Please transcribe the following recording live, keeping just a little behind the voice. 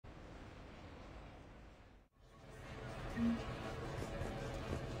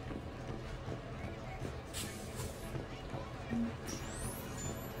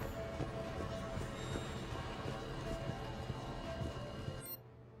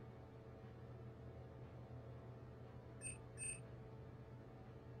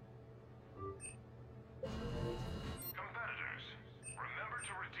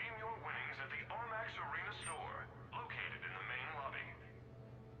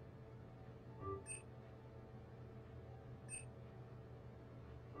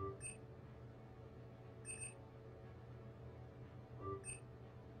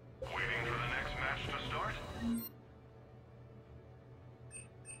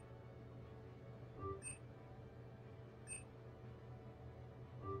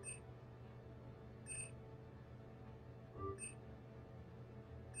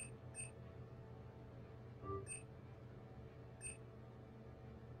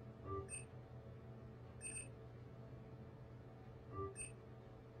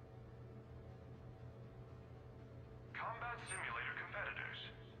Combat simulator competitors,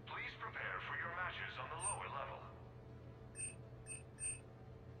 please prepare for your matches on the lower level.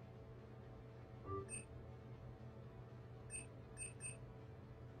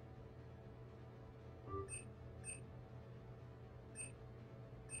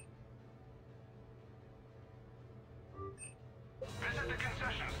 Visit the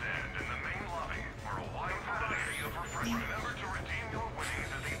concession stand in the main lobby for a wide variety of refreshments. Remember to redeem your winnings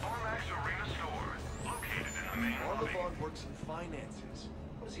at the Armax Arena store, located in the main lobby. Arlevon works in finances.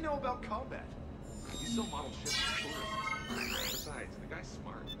 What does he know about combat? He still models ships for tourists. Besides, the guy's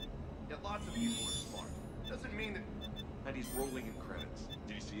smart. Yeah, lots of people are smart. Doesn't mean that... And he's rolling in credits.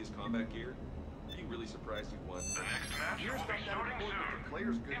 Did you see his combat gear? Are you really surprised he won? The next match Here's will be not that starting important. soon. The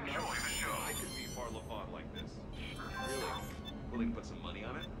player's good Enjoy enough. the show. I could be Arlevon like this. Really? Willing to put some money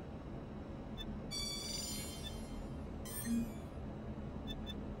on it?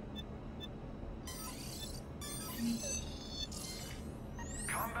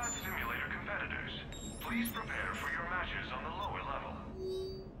 Combat simulator competitors, please prepare for your matches on the lower level.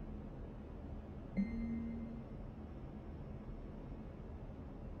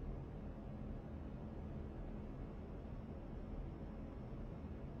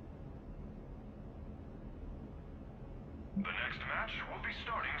 The next match will be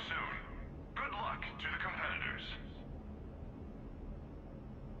starting soon. Good luck to the competitors.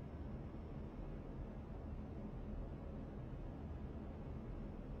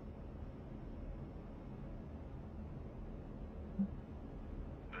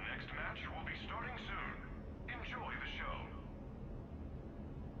 The next match will be starting soon. Enjoy the show.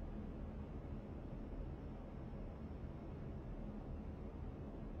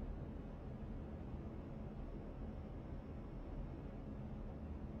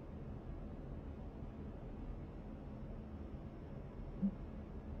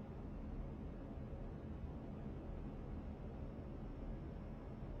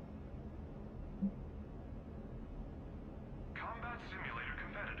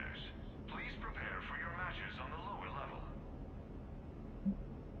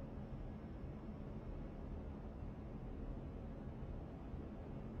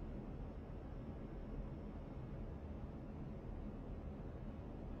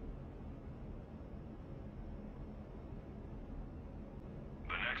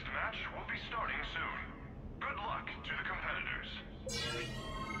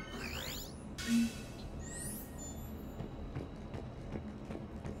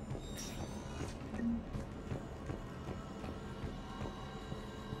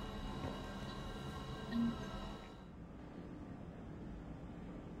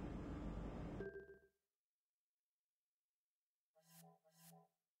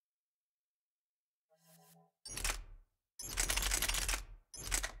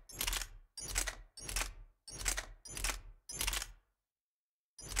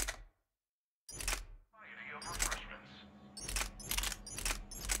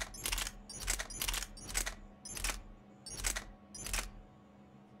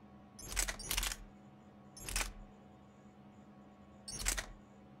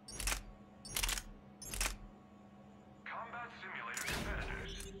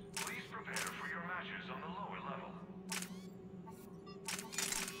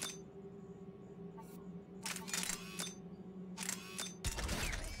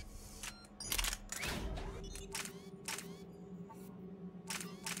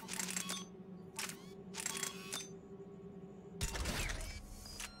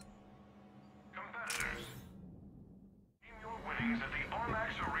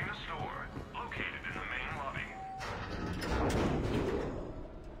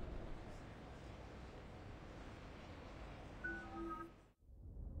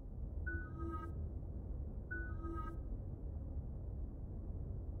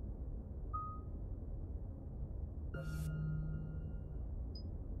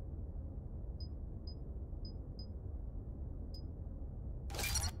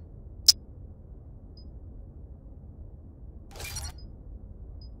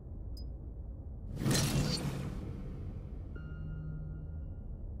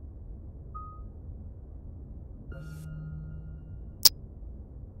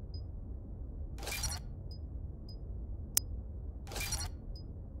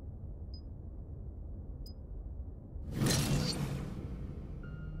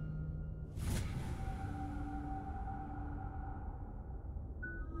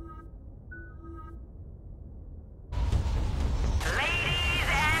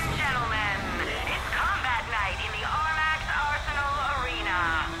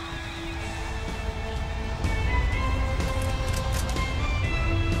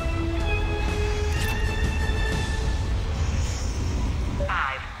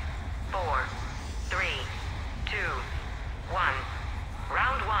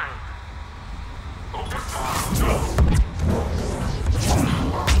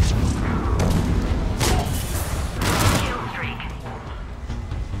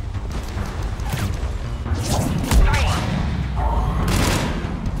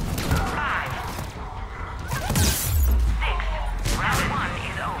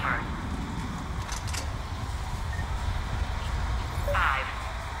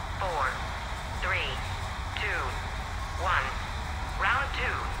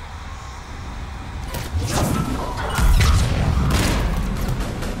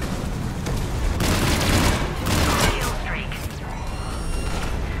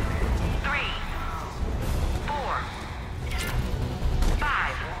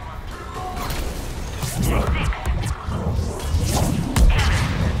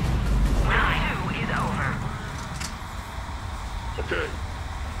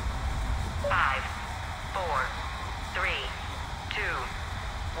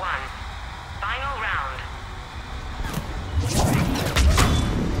 One. Final round.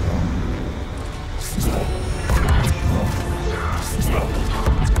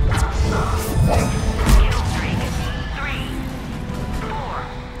 Kill streak. 3, 4,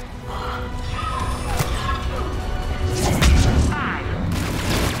 5, 6,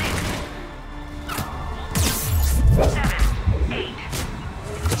 7, 8,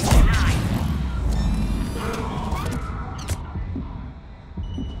 9.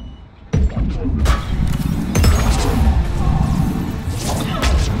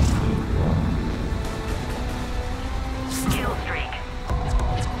 Kill streak.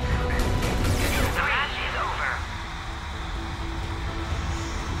 The match is over.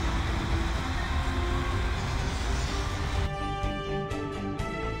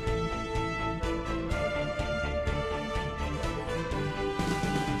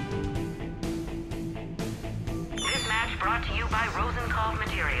 This match brought to you by Rosenkopf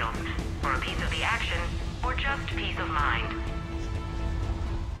Materials. For a piece of the action, or just peace of mind.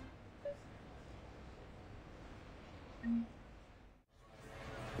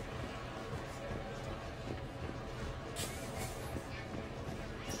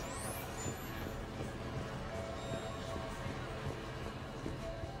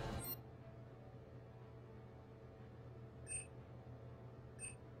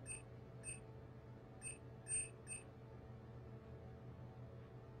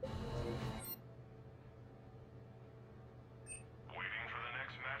 Waiting for the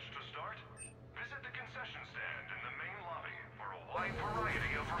next match to start? Visit the concession stand in the main lobby for a wide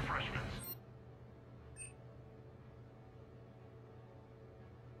variety of refreshments.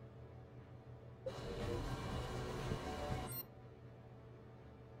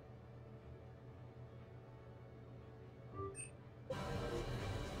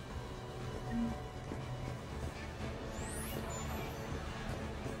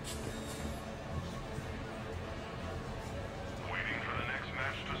 Waiting for the next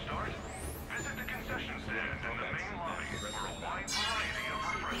match to start? Visit the concession stand in the main lobby for a wide variety of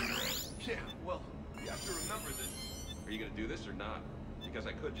refreshments. Yeah, well, you have to remember that... Are you gonna do this or not? Because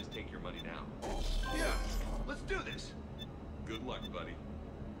I could just take your money now. Yeah, let's do this. Good luck, buddy.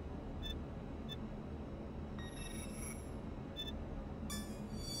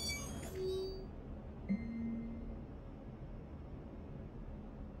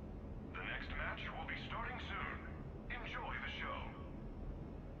 The next match will be starting soon. Enjoy the show.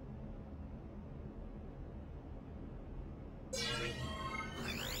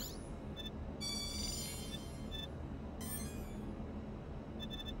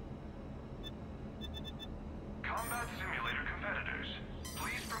 Combat simulator competitors,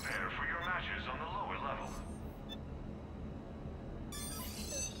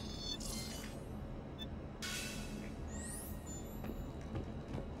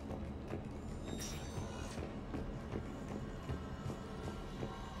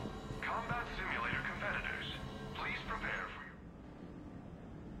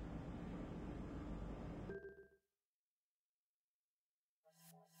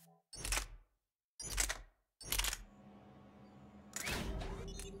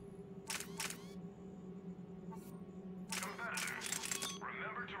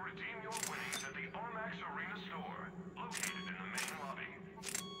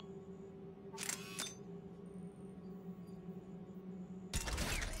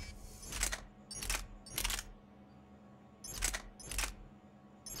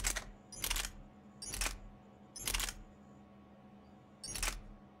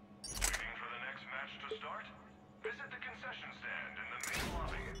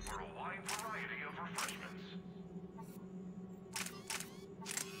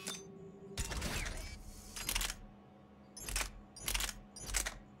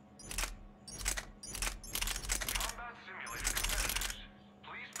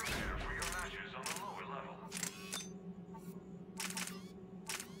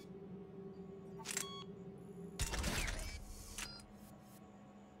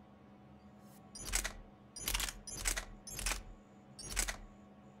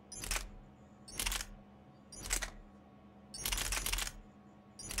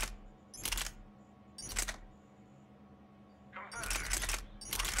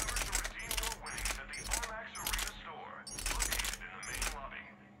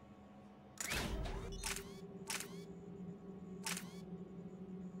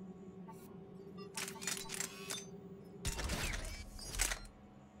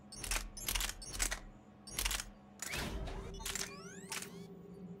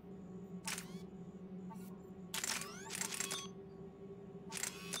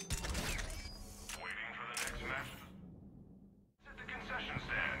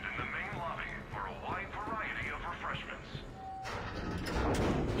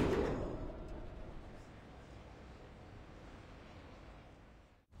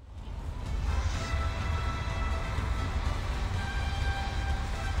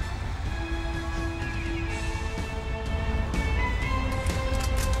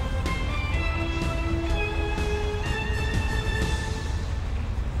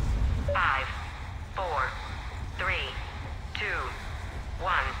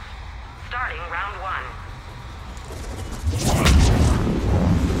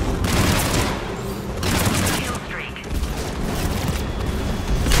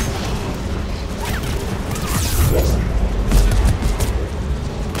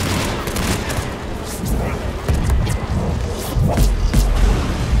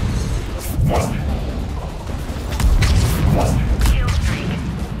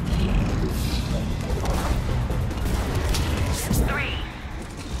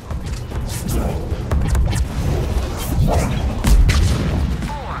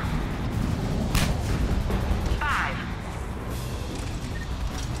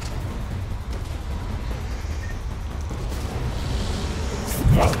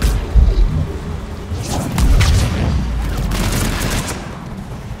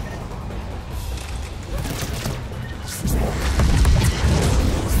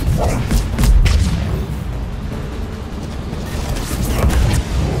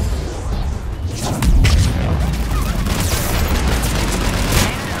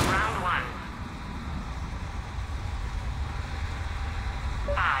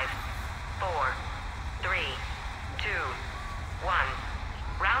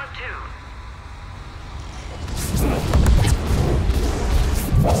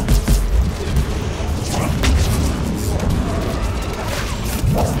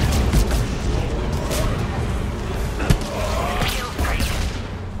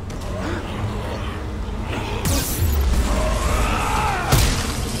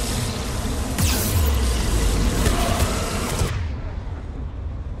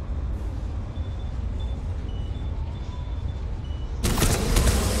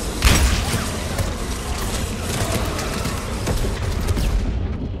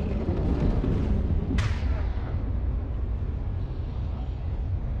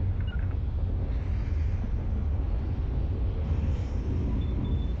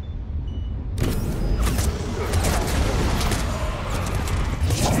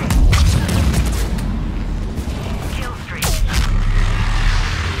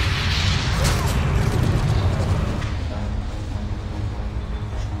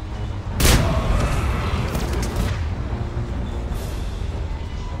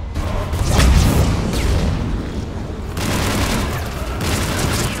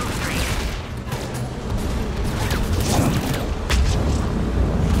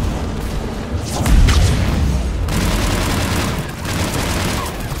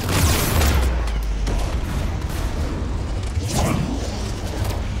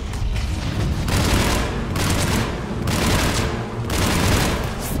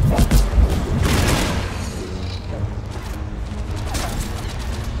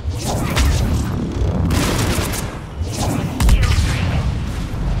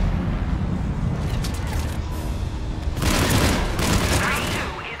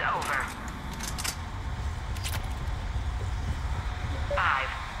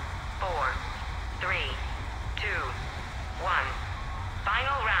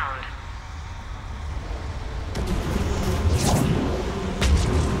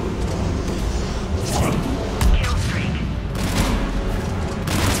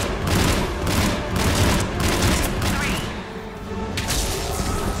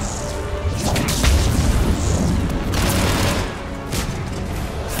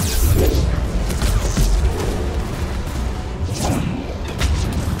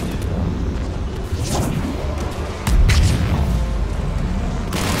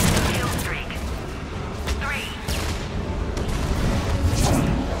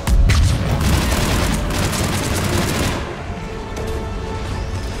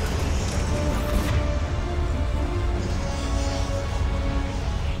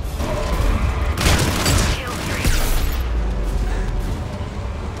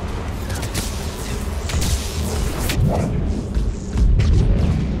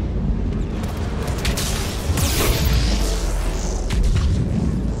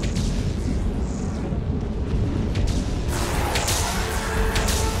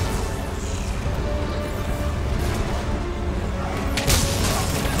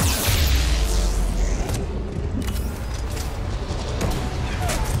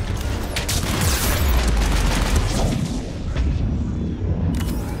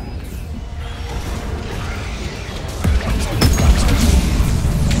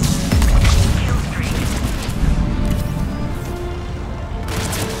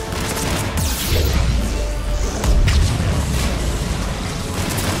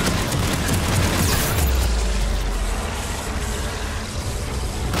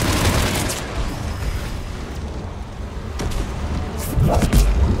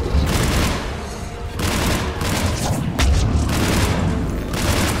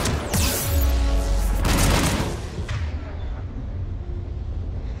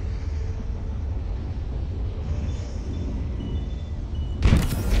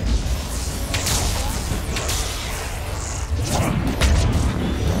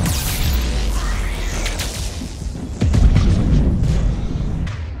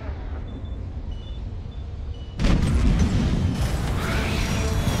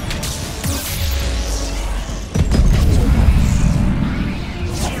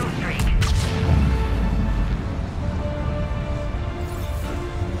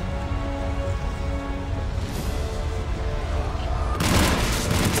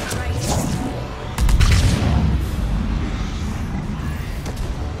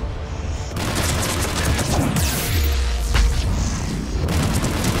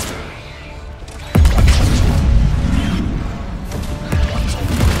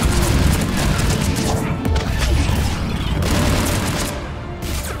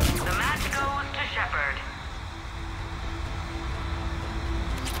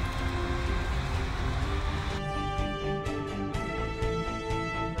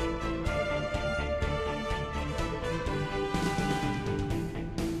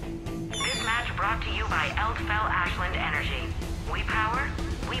 brought to you by Eldfell Ashland Energy. We power,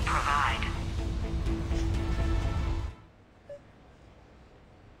 we provide.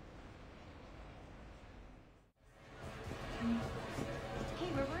 Hey,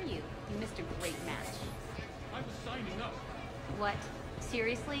 where were you? You missed a great match. I was signing up. What?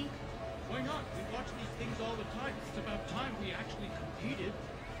 Seriously? Why not? We watch these things all the time. It's about time we actually competed.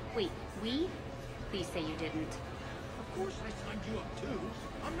 Wait, we? Please say you didn't. Of course I signed you up too.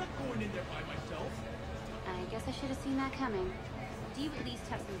 I'm not going in there by myself. I guess I should have seen that coming. Do you at least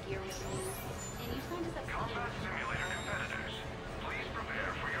have some gear with you? And you signed us up for Combat simulator competitors, please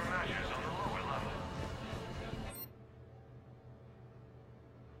prepare for your matches on the lower level.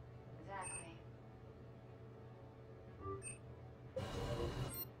 Exactly.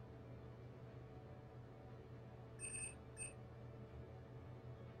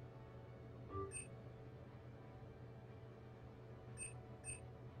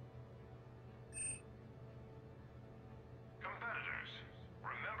 Competitors,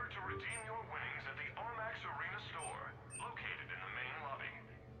 remember to redeem your winnings at the Armax Arena store, located in the main lobby.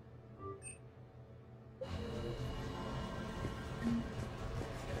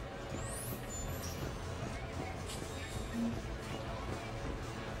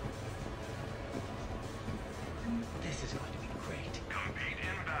 This is going to be great. Compete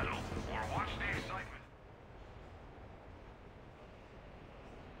in battle, or watch the excitement.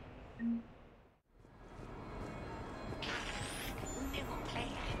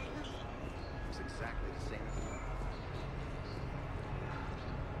 It's exactly the same.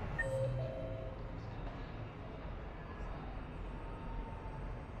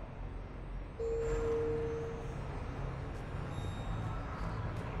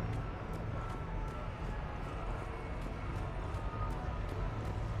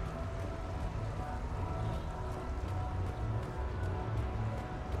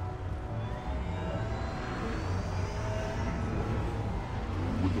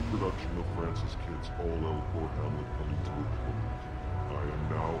 With the production of Francis Kidd's All-Elcor Hamlet coming to a close, I am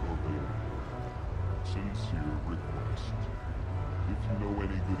now availing sincere request. If you know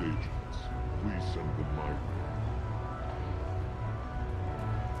any good agents, please send them my way.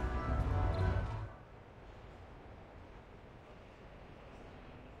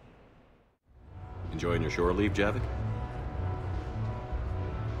 Enjoying your shore leave, Javik?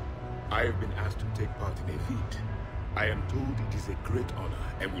 I have been asked to take part in a feat. I am told it is a great honor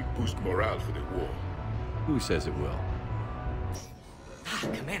and will boost morale for the war. Who says it will?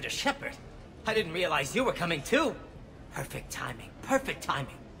 Commander Shepard, I didn't realize you were coming too. Perfect timing, perfect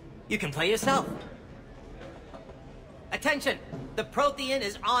timing. You can play yourself. Attention, the Prothean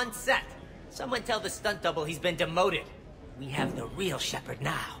is on set. Someone tell the stunt double he's been demoted. We have the real Shepard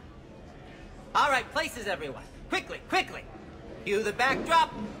now. All right, places everyone. Quickly, quickly. Cue the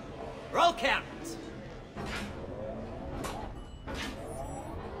backdrop. Roll cameras.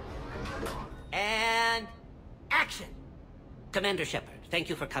 And action. Commander Shepard, thank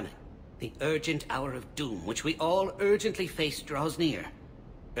you for coming. The urgent hour of doom, which we all urgently face, draws near.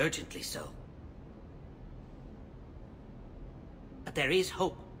 Urgently so. But there is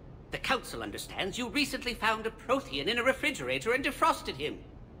hope. The Council understands you recently found a Prothean in a refrigerator and defrosted him.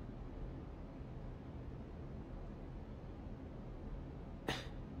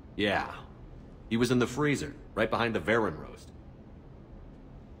 Yeah. He was in the freezer, right behind the Varen roast.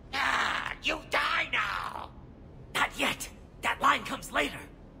 You die now! Not yet! That line comes later!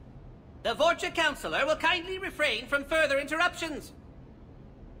 The Vorcha Councilor will kindly refrain from further interruptions.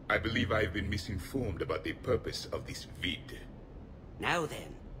 I believe I have been misinformed about the purpose of this vid. Now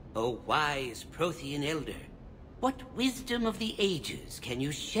then, O wise Prothean Elder, what wisdom of the ages can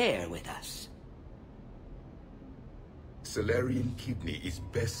you share with us? Solarian kidney is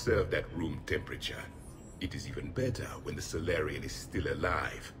best served at room temperature. It is even better when the Solarian is still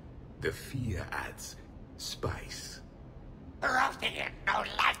alive. The fear adds spice. Prothean don't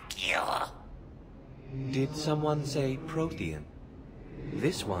like you! Did someone say Prothean?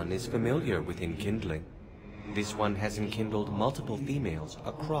 This one is familiar with enkindling. This one has enkindled multiple females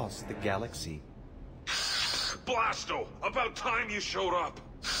across the galaxy. Blasto, about time you showed up.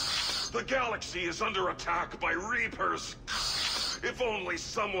 The galaxy is under attack by Reapers. If only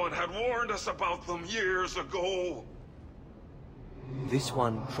someone had warned us about them years ago. This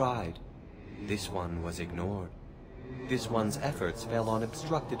one tried. This one was ignored. This one's efforts fell on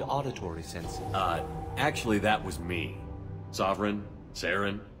obstructed auditory senses. Actually that was me. Sovereign,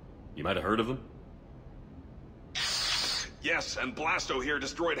 Saren, you might have heard of them? Yes, and Blasto here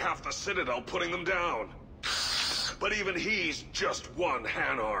destroyed half the Citadel, putting them down. But even he's just one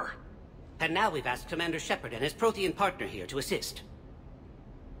Hanar. And now we've asked Commander Shepard and his Prothean partner here to assist.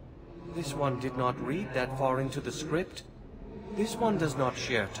 This one did not read that far into the script. This one does not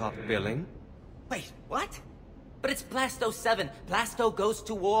share top billing. Wait, what? But it's Blasto 7. Blasto goes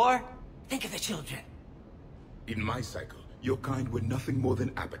to war? Think of the children. In my cycle, your kind were nothing more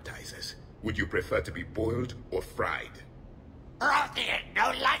than appetizers. Would you prefer to be boiled or fried? Prothean,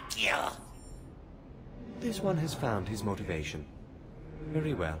 no like you! This one has found his motivation.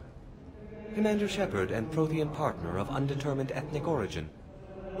 Very well. Commander Shepard and Prothean partner of undetermined ethnic origin.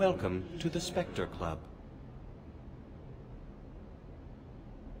 Welcome to the Spectre Club.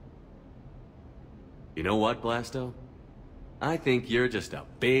 You know what, Blasto? I think you're just a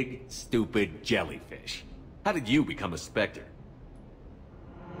big, stupid jellyfish. How did you become a Spectre?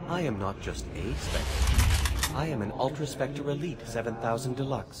 I am not just a Spectre. I am an Ultra Spectre Elite 7000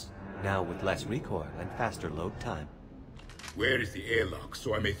 Deluxe, now with less recoil and faster load time. Where is the airlock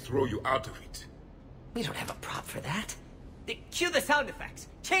so I may throw you out of it? We don't have a prop for that. Cue the sound effects.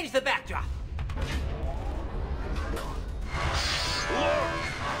 Change the backdrop. Look!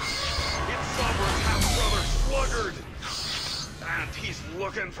 It's Sovereign's half-brother Sluggard! And he's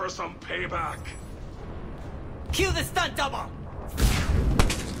looking for some payback. Cue the stunt double!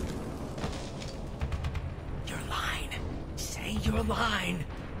 Your line. Say your line.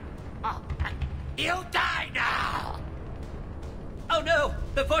 Oh, you'll die now! Oh no!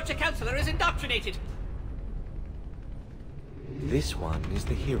 The Vorcha Counselor is indoctrinated! This one is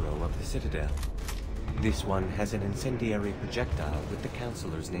the hero of the Citadel. This one has an incendiary projectile with the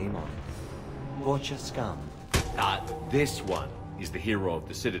Counselor's name on it. Vorcha scum. This one is the hero of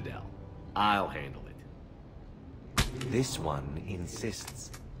the Citadel. I'll handle it. This one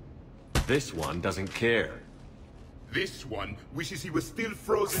insists. This one doesn't care. This one wishes he was still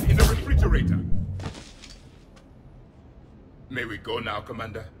frozen in a refrigerator. May we go now,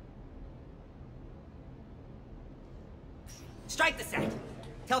 Commander? Strike the set!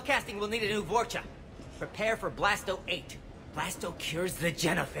 Telcasting will need a new Vorcha. Prepare for Blasto 8. Blasto cures the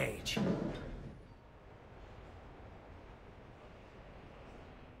genophage.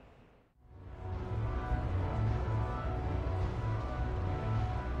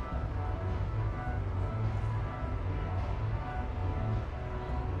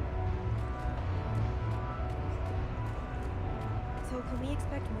 So can we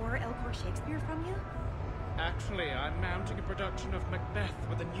expect more Elcor Shakespeare from you? Actually, I'm mounting a production of Macbeth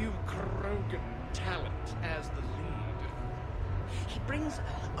with a new Krogan talent as the lead. He brings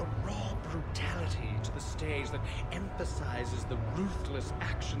a raw brutality to the stage that emphasizes the ruthless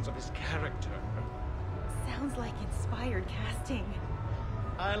actions of his character. Sounds like inspired casting.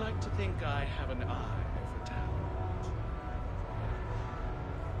 I like to think I have an eye for talent.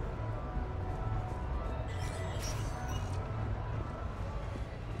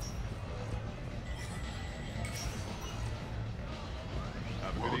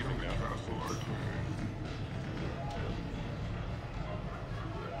 Good evening now.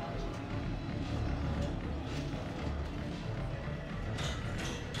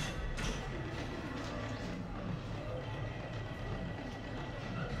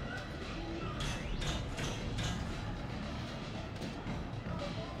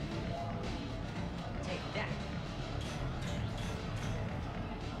 Take that.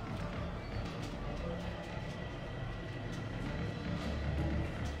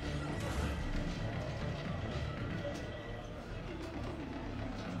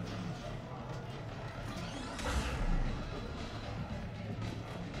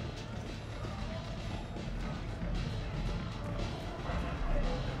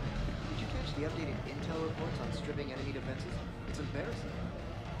 The updated intel reports on stripping enemy defenses? It's embarrassing.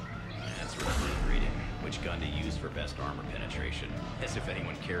 That's really reading. Which gun to use for best armor penetration. As if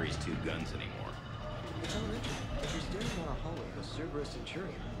anyone carries two guns anymore. It's elementary. If you're staring down a hallway of a Cerberus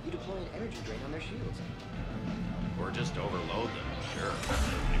Centurion, you deploy an energy drain on their shields. Or just overload them, sure.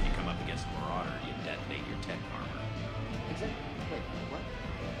 And if you come up against a Marauder, you detonate your tech armor. Exactly. Wait, what?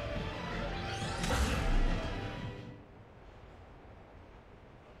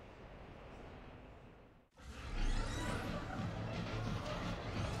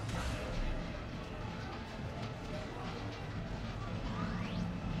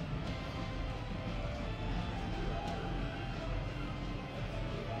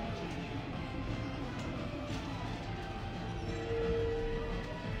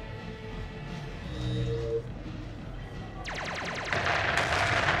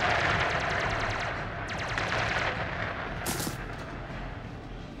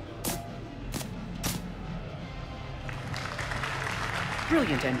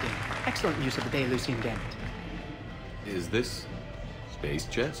 Brilliant endgame. Excellent use of the Belarusian gambit. Is this space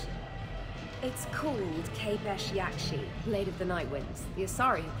chess? It's called Kapesh Yakshi, Blade of the Night Winds. The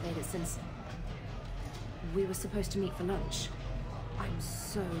Asari have played it since... we were supposed to meet for lunch. I'm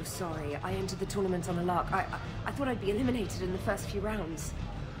so sorry. I entered the tournament on a lark. I thought I'd be eliminated in the first few rounds.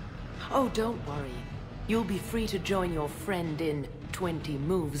 Oh, don't worry. You'll be free to join your friend in 20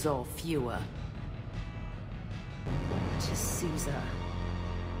 moves or fewer. T'Souza.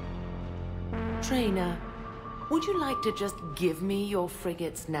 Trainer, would you like to just give me your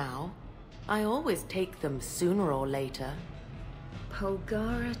frigates now? I always take them sooner or later.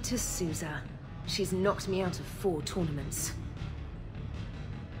 Polgara T'Souza. She's knocked me out of 4 tournaments.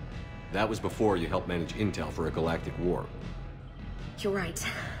 That was before you helped manage intel for a galactic war. You're right.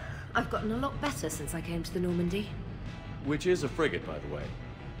 I've gotten a lot better since I came to the Normandy. Which is a frigate, by the way.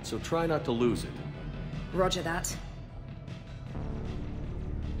 So try not to lose it. Roger that.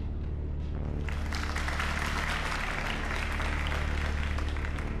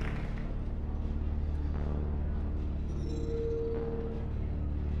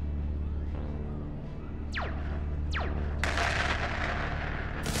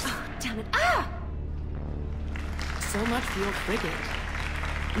 So much for your frigate.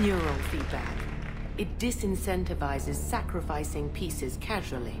 Neural feedback. It disincentivizes sacrificing pieces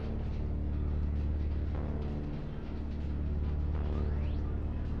casually.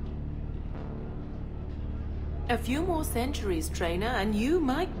 A few more centuries, Trainer, and you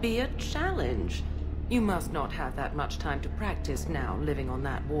might be a challenge. You must not have that much time to practice now, living on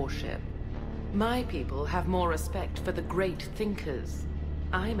that warship. My people have more respect for the great thinkers.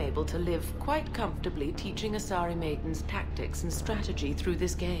 I'm able to live quite comfortably teaching Asari maidens tactics and strategy through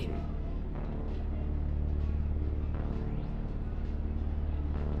this game.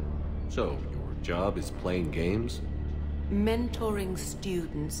 So, your job is playing games? Mentoring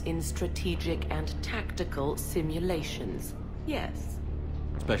students in strategic and tactical simulations. Yes.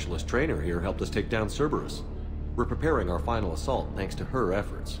 Specialist Trainer here helped us take down Cerberus. We're preparing our final assault thanks to her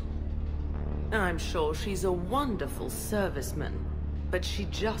efforts. I'm sure she's a wonderful serviceman. But she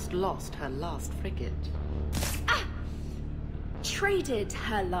just lost her last frigate. Ah! Traded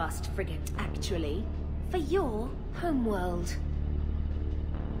her last frigate, actually, for your homeworld.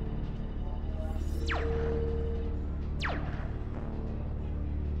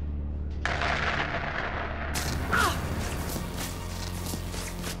 Ah!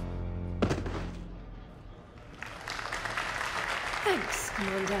 Thanks,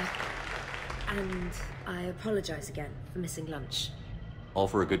 Commander. And I apologize again for missing lunch. All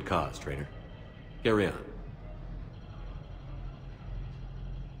for a good cause, Trainer. Carry on.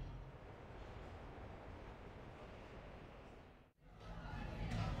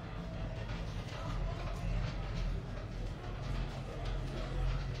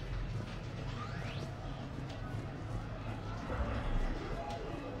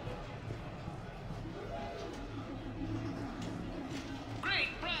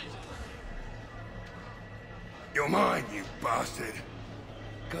 You're mine, you bastard!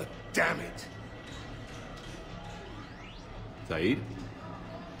 God damn it! Saeed?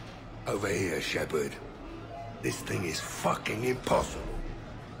 Over here, Shepard. This thing is fucking impossible.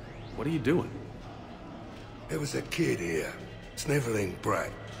 What are you doing? There was a kid here, sniveling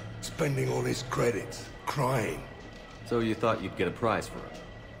brat, spending all his credits, crying. So you thought you'd get a prize for him?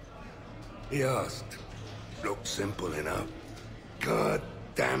 He asked. Looked simple enough. God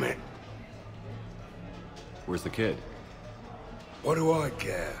damn it. Where's the kid? What do I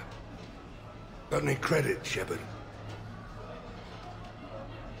care? Got any credit, Shepard?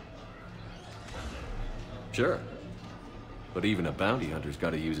 Sure. But even a bounty hunter's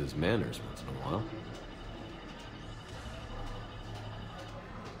gotta use his manners once in a while.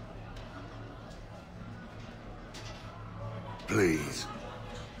 Please.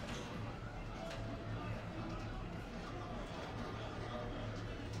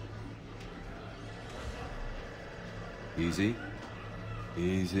 Easy.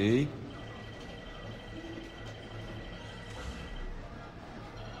 Easy.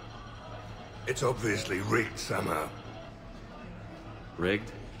 It's obviously rigged somehow.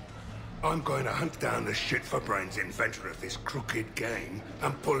 Rigged? I'm going to hunt down the shit-for-brains inventor of this crooked game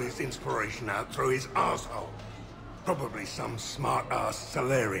and pull his inspiration out through his arsehole. Probably some smart-ass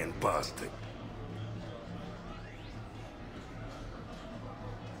Salarian bastard.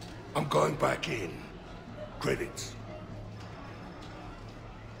 I'm going back in. Credits.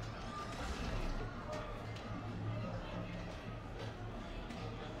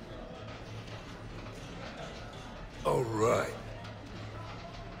 All right.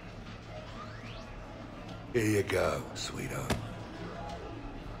 Here you go, sweetheart.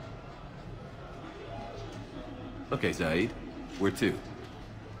 Okay, Zaid. Where to?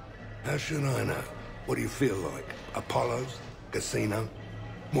 How should I know? What do you feel like? Apollo's? Casino?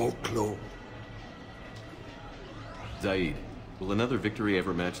 More claw? Zaid, will another victory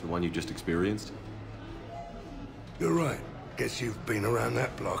ever match the one you just experienced? You're right. Guess you've been around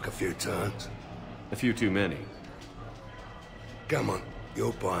that block a few times. A few too many. Come on,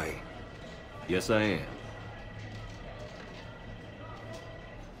 you're buying. Yes, I am.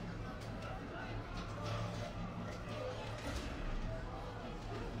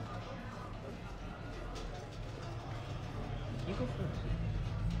 You go first.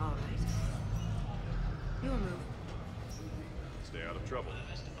 All right. Your move. Stay out of trouble.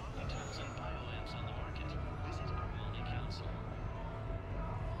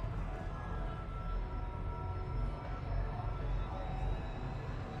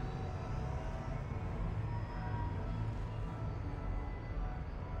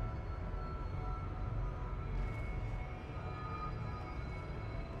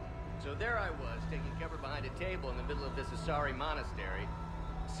 So there I was, taking cover behind a table in the middle of this Asari monastery.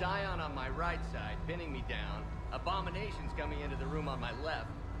 Scion on my right side, pinning me down. Abominations coming into the room on my left.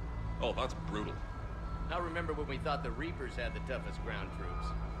 Oh, that's brutal. I remember when we thought the Reapers had the toughest ground troops.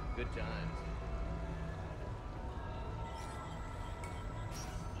 Good times.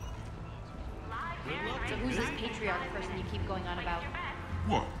 So who's this patriarch person you keep going on about?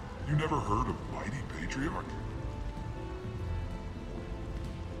 What? You never heard of Mighty Patriarch?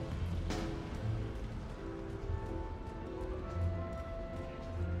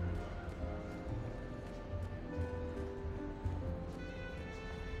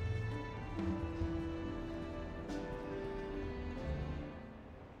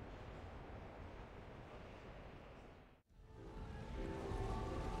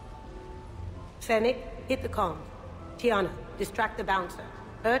 Fennec, hit the comms. Tiana, distract the bouncer.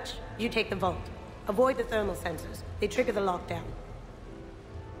 Urch, you take the vault. Avoid the thermal sensors. They trigger the lockdown.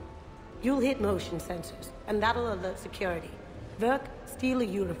 You'll hit motion sensors, and that'll alert security. Verk, steal a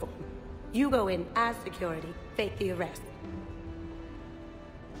uniform. You go in as security, fake the arrest.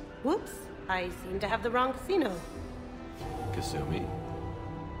 Whoops, I seem to have the wrong casino. Kasumi?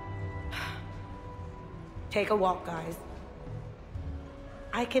 Take a walk, guys.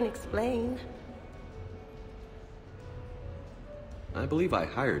 I can explain. I believe I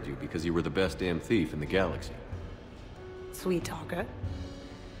hired you because you were the best damn thief in the galaxy. Sweet talker.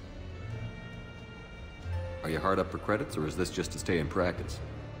 Are you hard up for credits, or is this just to stay in practice?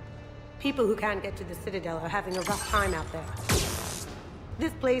 People who can't get to the Citadel are having a rough time out there.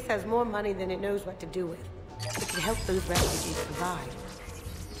 This place has more money than it knows what to do with. It can help those refugees survive.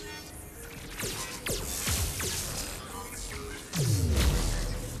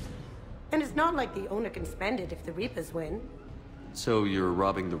 And it's not like the owner can spend it if the Reapers win. So you're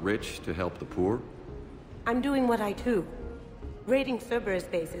robbing the rich to help the poor? I'm doing what I do. Raiding Cerberus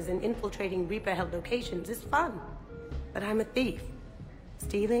bases and infiltrating Reaper-held locations is fun. But I'm a thief.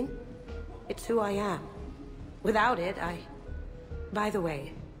 Stealing? It's who I am. Without it, By the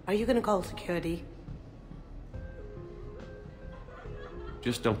way, are you gonna call security?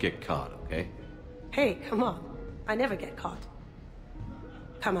 Just don't get caught, okay? Hey, come on. I never get caught.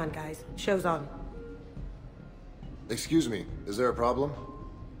 Come on, guys. Show's on. Excuse me, is there a problem?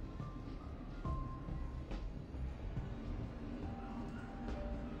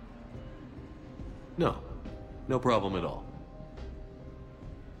 No. No problem at all.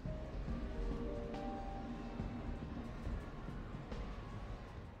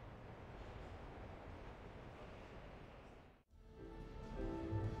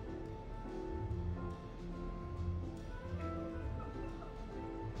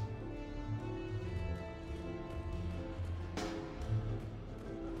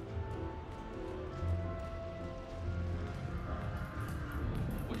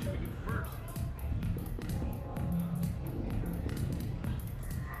 What should we do first?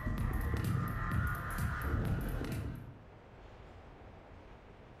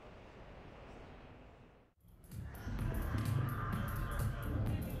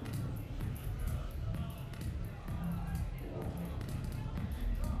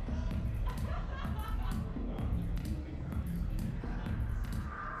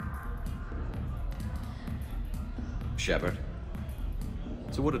 Shepard.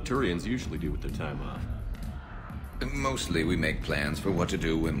 So what do Turians usually do with their time off? Mostly we make plans for what to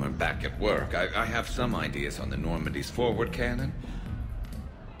do when we're back at work. I have some ideas on the Normandy's forward cannon.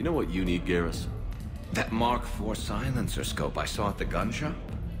 You know what you need, Garrus? That Mark IV silencer scope I saw at the gun shop?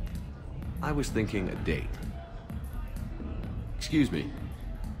 I was thinking a date. Excuse me.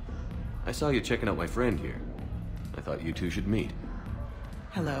 I saw you checking out my friend here. I thought you two should meet.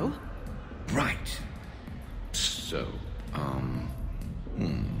 Hello? Right. So,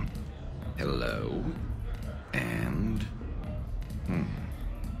 Hello. And...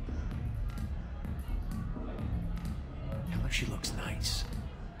 Hell, she looks nice.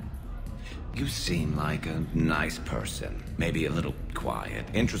 You seem like a nice person. Maybe a little quiet,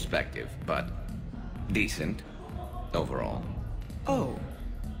 introspective, but decent overall. Oh.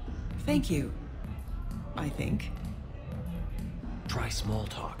 Thank you. I think. Try small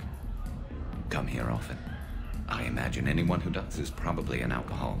talk. Come here often. I imagine anyone who does is probably an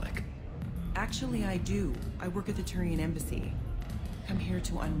alcoholic. Actually, I do. I work at the Turian embassy. Come here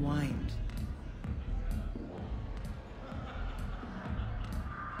to unwind.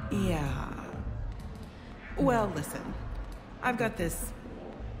 Yeah. Well, listen. I've got this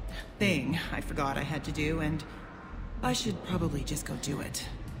thing I forgot I had to do, and I should probably just go do it.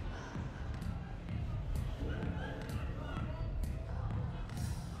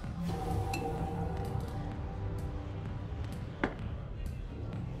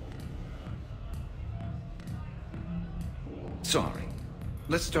 Sorry.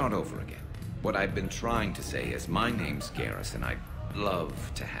 Let's start over again. What I've been trying to say is my name's Garrus, and I'd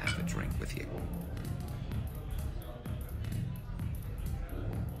love to have a drink with you.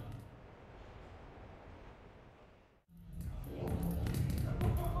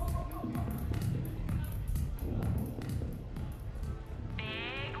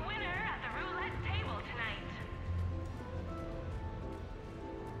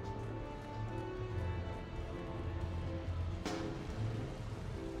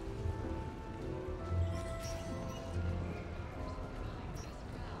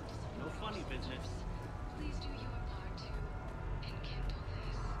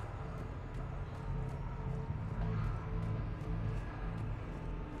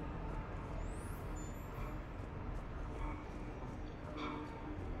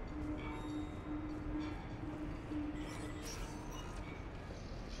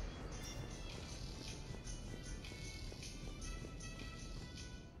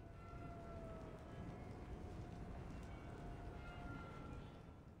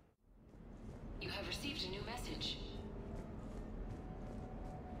 You have received a new message.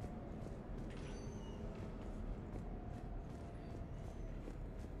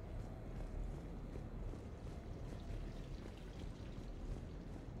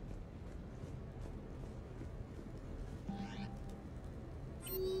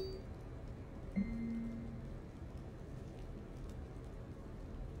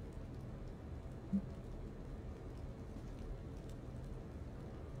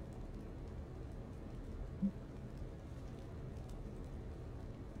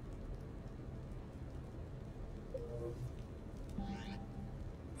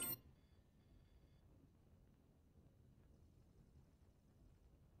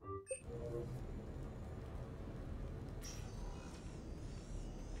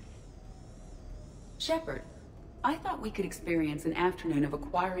 Shepard, I thought we could experience an afternoon of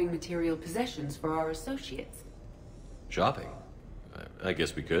acquiring material possessions for our associates. Shopping? I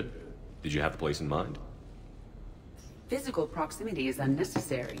guess we could. Did you have a place in mind? Physical proximity is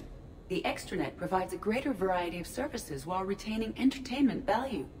unnecessary. The extranet provides a greater variety of services while retaining entertainment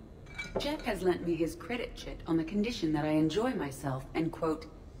value. Jeff has lent me his credit chit on the condition that I enjoy myself and, quote,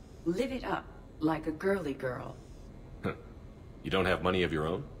 live it up like a girly girl. You don't have money of your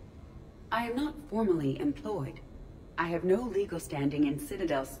own? I am not formally employed. I have no legal standing in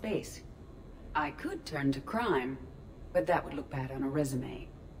Citadel space. I could turn to crime, but that would look bad on a resume.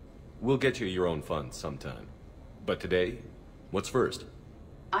 We'll get you your own funds sometime. But today, what's first?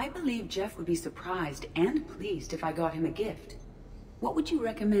 I believe Jeff would be surprised and pleased if I got him a gift. What would you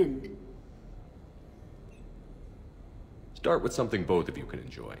recommend? Start with something both of you can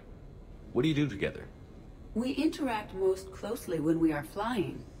enjoy. What do you do together? We interact most closely when we are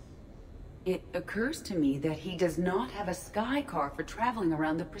flying. It occurs to me that he does not have a sky car for traveling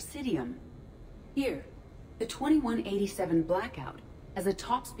around the Presidium. Here, the 2187 Blackout has a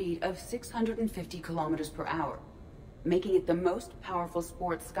top speed of 650 kilometers per hour, making it the most powerful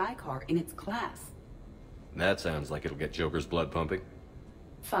sports sky car in its class. That sounds like it'll get Joker's blood pumping.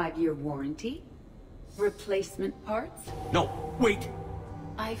 5-year warranty? Replacement parts? No, wait!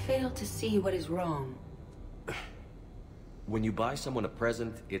 I fail to see what is wrong. When you buy someone a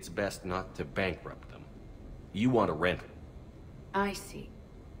present, it's best not to bankrupt them. You want to rent it. I see.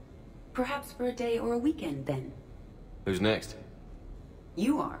 Perhaps for a day or a weekend, then. Who's next?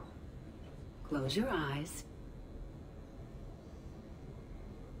 You are. Close your eyes.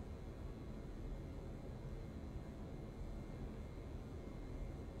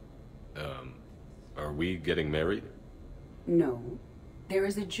 Are we getting married? No. There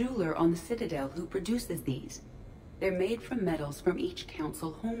is a jeweler on the Citadel who produces these. They're made from metals from each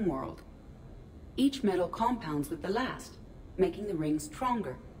council homeworld. Each metal compounds with the last, making the rings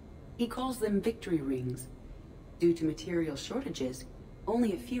stronger. He calls them victory rings. Due to material shortages,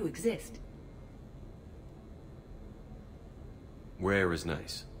 only a few exist. Rare is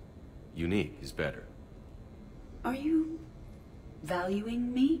nice. Unique is better. Are you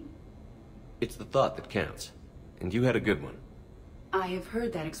valuing me? It's the thought that counts. And you had a good one. I have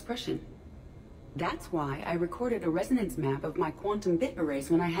heard that expression. That's why I recorded a resonance map of my quantum bit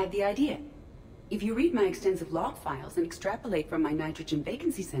arrays when I had the idea. If you read my extensive log files and extrapolate from my nitrogen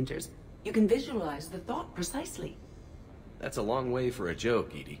vacancy centers, you can visualize the thought precisely. That's a long way for a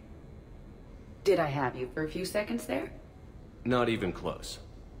joke, Edie. Did I have you for a few seconds there? Not even close.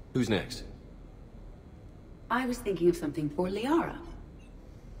 Who's next? I was thinking of something for Liara.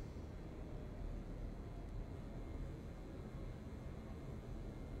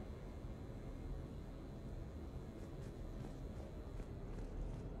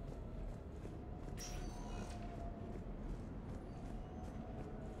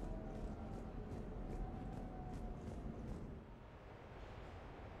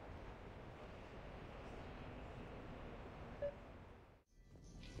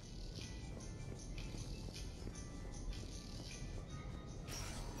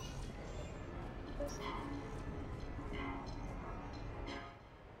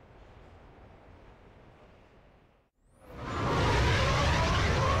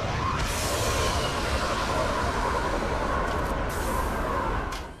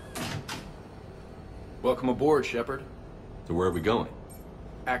 Welcome aboard, Shepard. So where are we going?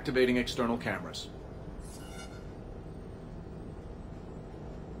 Activating external cameras.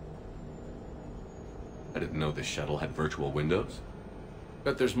 I didn't know this shuttle had virtual windows.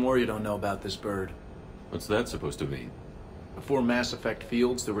 Bet there's more you don't know about this bird. What's that supposed to mean? Before Mass Effect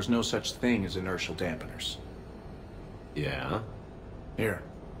fields, there was no such thing as inertial dampeners. Yeah? Here,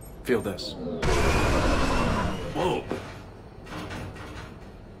 feel this. Whoa!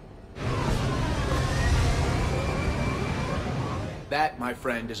 That, my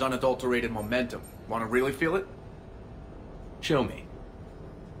friend, is unadulterated momentum. Want to really feel it? Show me.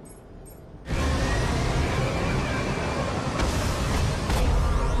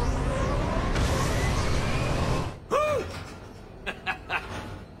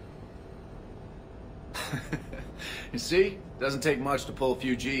 You see? Doesn't take much to pull a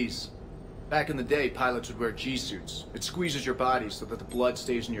few Gs. Back in the day, pilots would wear G-suits. It squeezes your body so that the blood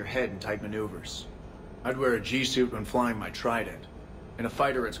stays in your head in tight maneuvers. I'd wear a G-suit when flying my Trident. In a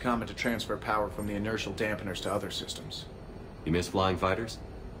fighter, it's common to transfer power from the inertial dampeners to other systems. You miss flying fighters?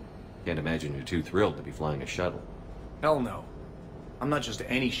 Can't imagine you're too thrilled to be flying a shuttle. Hell no. I'm not just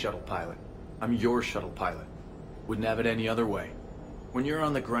any shuttle pilot. I'm your shuttle pilot. Wouldn't have it any other way. When you're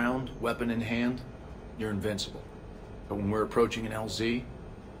on the ground, weapon in hand, you're invincible. But when we're approaching an LZ,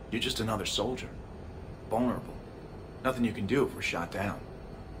 you're just another soldier. Vulnerable. Nothing you can do if we're shot down.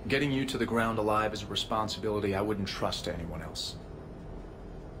 Getting you to the ground alive is a responsibility I wouldn't trust to anyone else.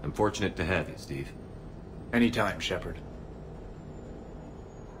 I'm fortunate to have you, Steve. Anytime, Shepard.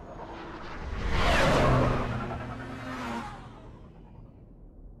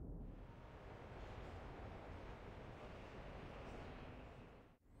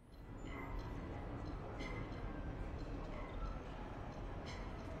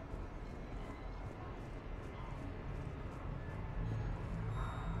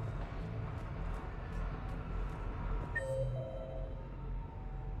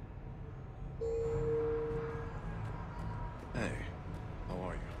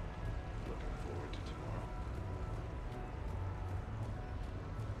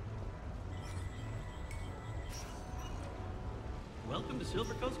 Welcome to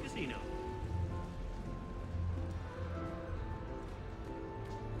Silver Coast Casino.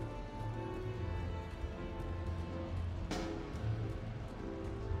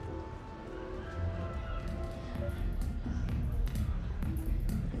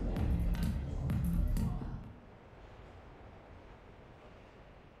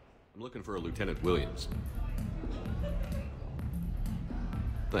 I'm looking for a Lieutenant Williams.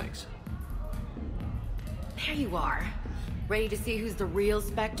 Thanks. There you are. Ready to see who's the real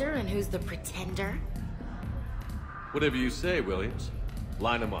Spectre and who's the pretender? Whatever you say, Williams.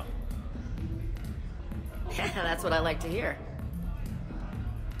 Line them up. That's what I like to hear.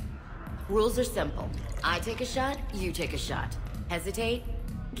 Rules are simple. I take a shot, you take a shot. Hesitate,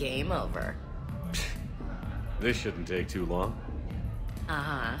 game over. This shouldn't take too long.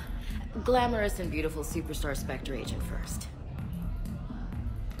 Uh-huh. Glamorous and beautiful superstar Spectre agent first.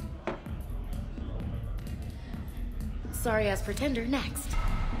 Sorry-ass pretender next.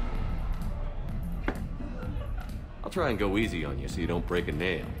 I'll try and go easy on you so you don't break a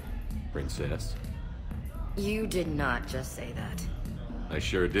nail, princess. You did not just say that. I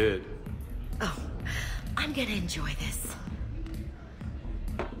sure did. Oh, I'm gonna enjoy this.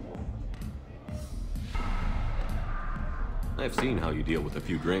 I've seen how you deal with a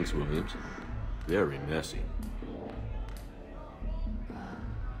few drinks, Williams. Very messy.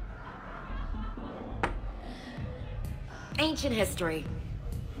 Ancient history.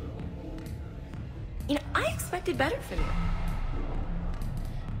 You know, I expected better from you.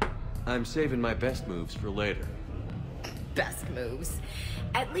 I'm saving my best moves for later. Best moves.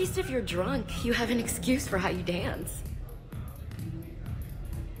 At least if you're drunk, you have an excuse for how you dance.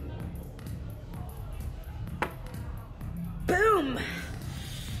 Boom!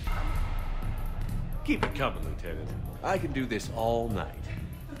 Keep it coming, Lieutenant. I can do this all night.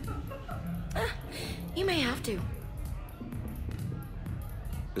 You may have to.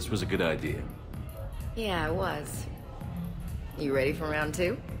 This was a good idea. Yeah, it was. You ready for round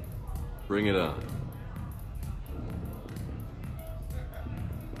 2? Bring it on.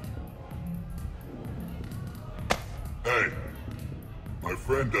 Hey, my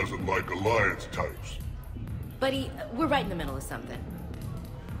friend doesn't like alliance types. Buddy, we're right in the middle of something.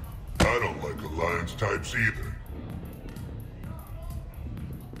 I don't like alliance types either.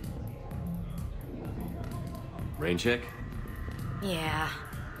 Rain check? Yeah.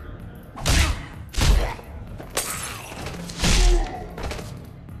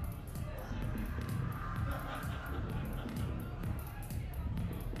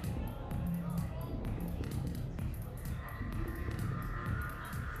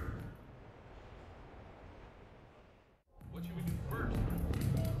 What should we do first?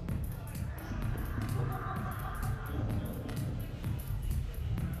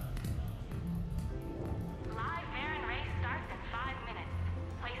 Live Baron race starts in 5 minutes.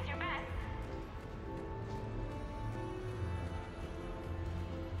 Place your bets.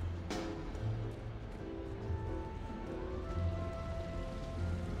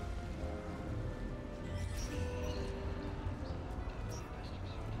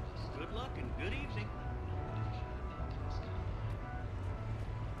 Good luck and good evening.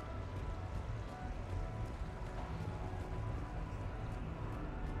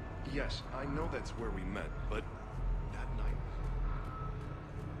 Yes, I know that's where we met, but that night...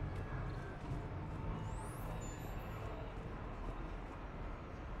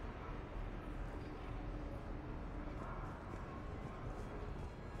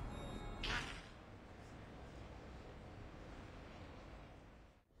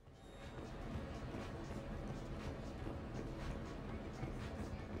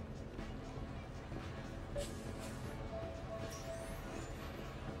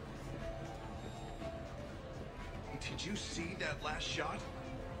 Did you see that last shot?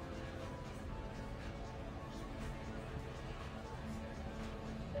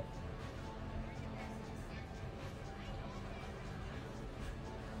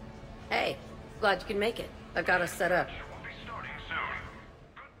 Hey, glad you can make it. I've got us set up.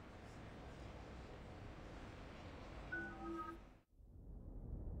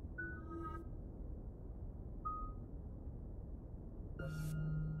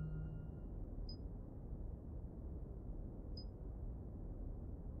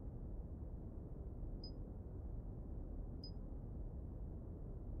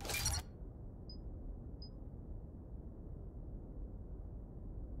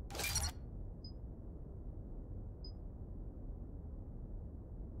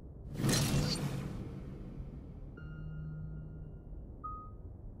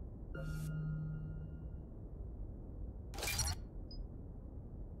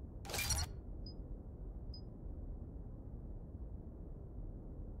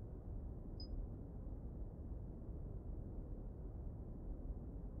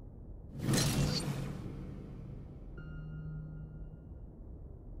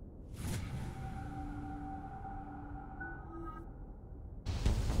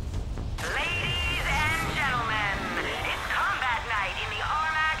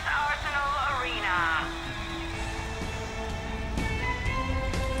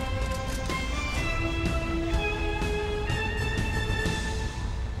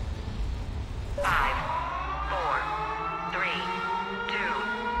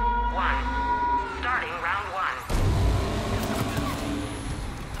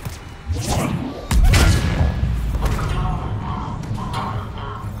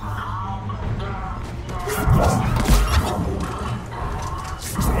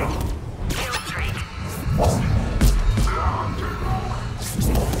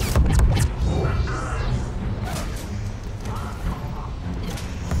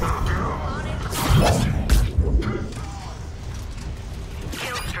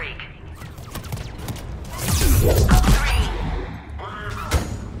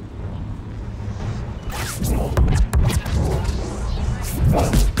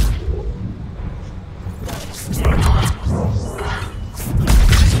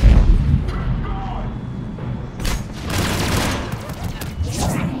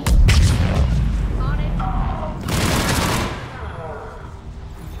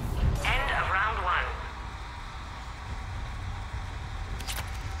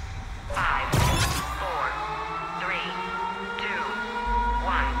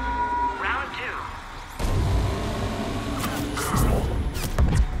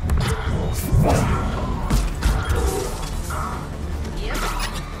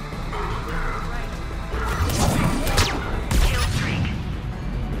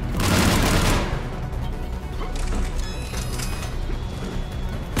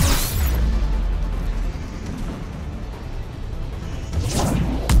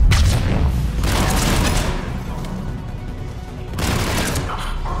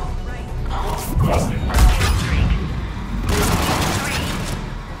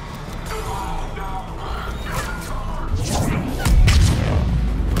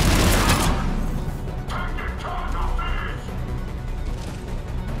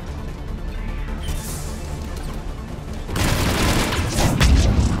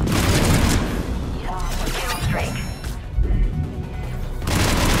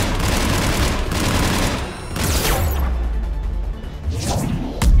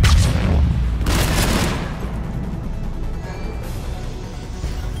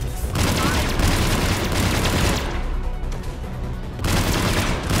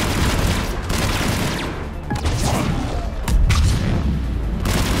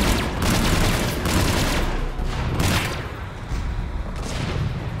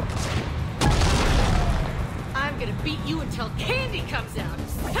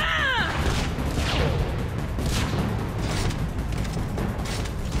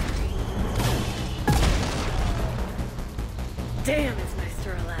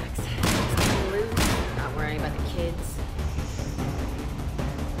 kids.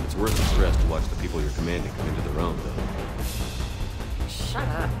 It's worth the stress to watch the people you're commanding come into their own, though. Shut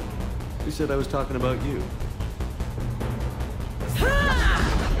up. Who said I was talking about you?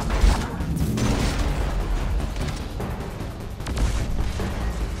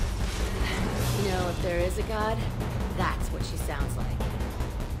 You know, if there is a god, that's what she sounds like.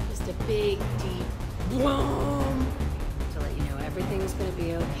 Just a big, deep boom to let you know everything's gonna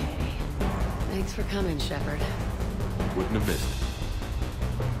be okay. Thanks for coming, Shepard. Wouldn't have missed it.